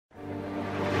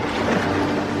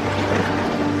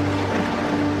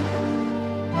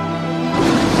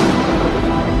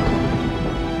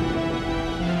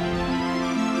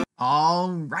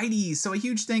Alrighty, so a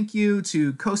huge thank you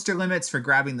to Coaster Limits for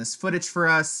grabbing this footage for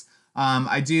us.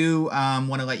 I do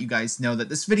want to let you guys know that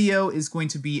this video is going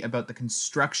to be about the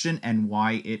construction and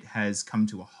why it has come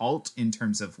to a halt in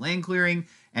terms of land clearing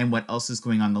and what else is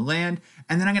going on the land.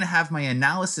 And then I'm going to have my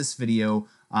analysis video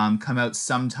come out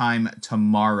sometime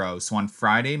tomorrow. So on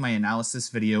Friday, my analysis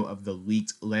video of the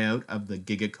leaked layout of the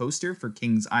Giga Coaster for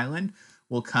Kings Island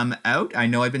will come out. I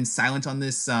know I've been silent on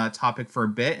this topic for a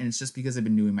bit, and it's just because I've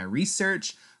been doing my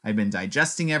research, I've been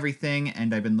digesting everything,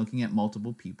 and I've been looking at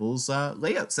multiple people's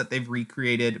layouts that they've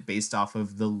recreated based off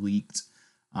of the leaked,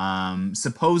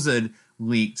 supposed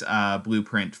leaked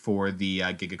blueprint for the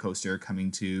Giga Coaster coming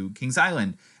to Kings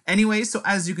Island. Anyway, so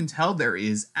as you can tell, there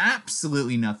is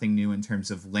absolutely nothing new in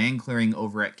terms of land clearing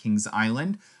over at Kings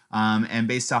Island. And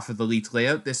based off of the leaked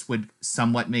layout, this would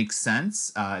somewhat make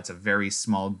sense. It's a very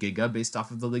small Giga based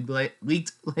off of the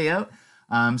leaked layout.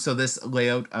 So this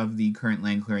layout of the current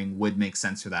land clearing would make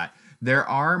sense for that. There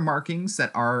are markings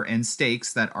that are and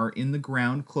stakes that are in the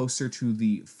ground closer to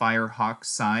the Firehawk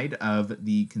side of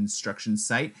the construction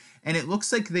site. And it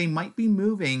looks like they might be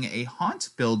moving a haunt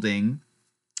building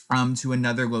to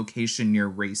another location near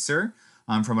Racer.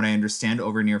 From what I understand,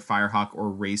 over near Firehawk or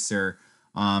Racer.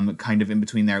 Kind of in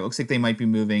between there. It looks like they might be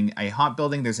moving a haunt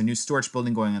building. There's a new storage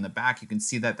building going on the back. You can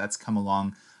see that that's come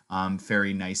along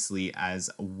very nicely as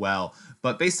well.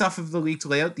 But based off of the leaked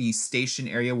layout, the station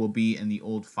area will be in the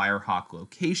old Firehawk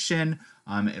location.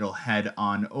 It'll head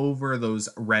on over those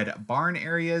red barn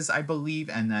areas, I believe,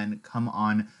 and then come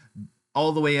on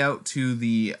all the way out to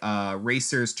the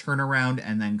Racers turnaround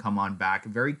and then come on back.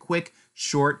 Very quick,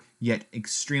 short, yet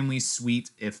extremely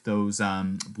sweet if those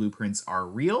blueprints are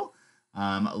real.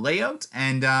 Layout,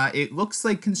 and it looks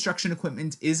like construction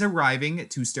equipment is arriving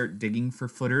to start digging for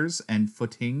footers and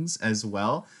footings as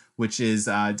well, which is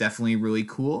definitely really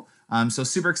cool. So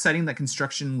super exciting that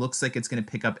construction looks like it's going to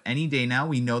pick up any day now.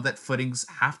 We know that footings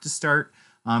have to start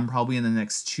probably in the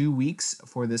next 2 weeks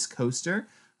for this coaster.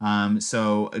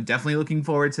 So definitely looking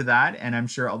forward to that, and I'm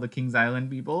sure all the Kings Island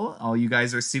people, all you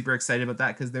guys are super excited about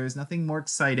that because there's nothing more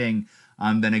exciting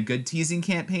than a good teasing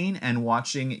campaign and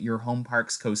watching your home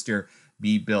parks coaster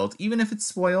be built, even if it's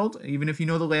spoiled, even if you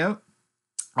know the layout.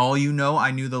 All you know, I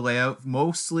knew the layout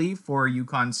mostly for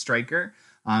Yukon Striker,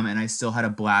 and I still had a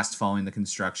blast following the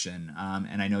construction,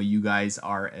 and I know you guys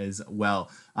are as well.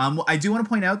 I do want to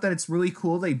point out that it's really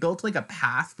cool. They built like a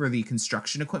path for the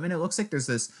construction equipment. It looks like there's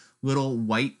this little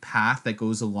white path that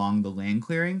goes along the land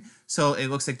clearing, so it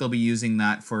looks like they'll be using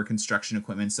that for construction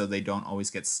equipment so they don't always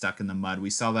get stuck in the mud.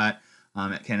 We saw that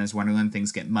at Canada's Wonderland,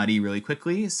 things get muddy really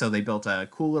quickly, so they built a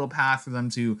cool little path for them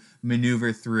to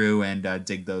maneuver through and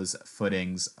dig those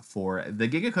footings for the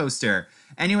Giga Coaster.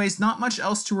 Anyways, not much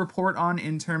else to report on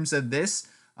in terms of this.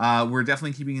 We're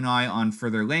definitely keeping an eye on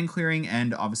further land clearing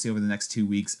and obviously over the next 2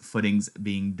 weeks, footings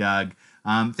being dug.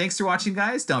 Thanks for watching,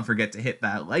 guys. Don't forget to hit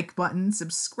that like button,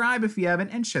 subscribe if you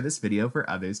haven't, and share this video for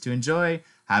others to enjoy.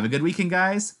 Have a good weekend,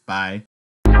 guys. Bye.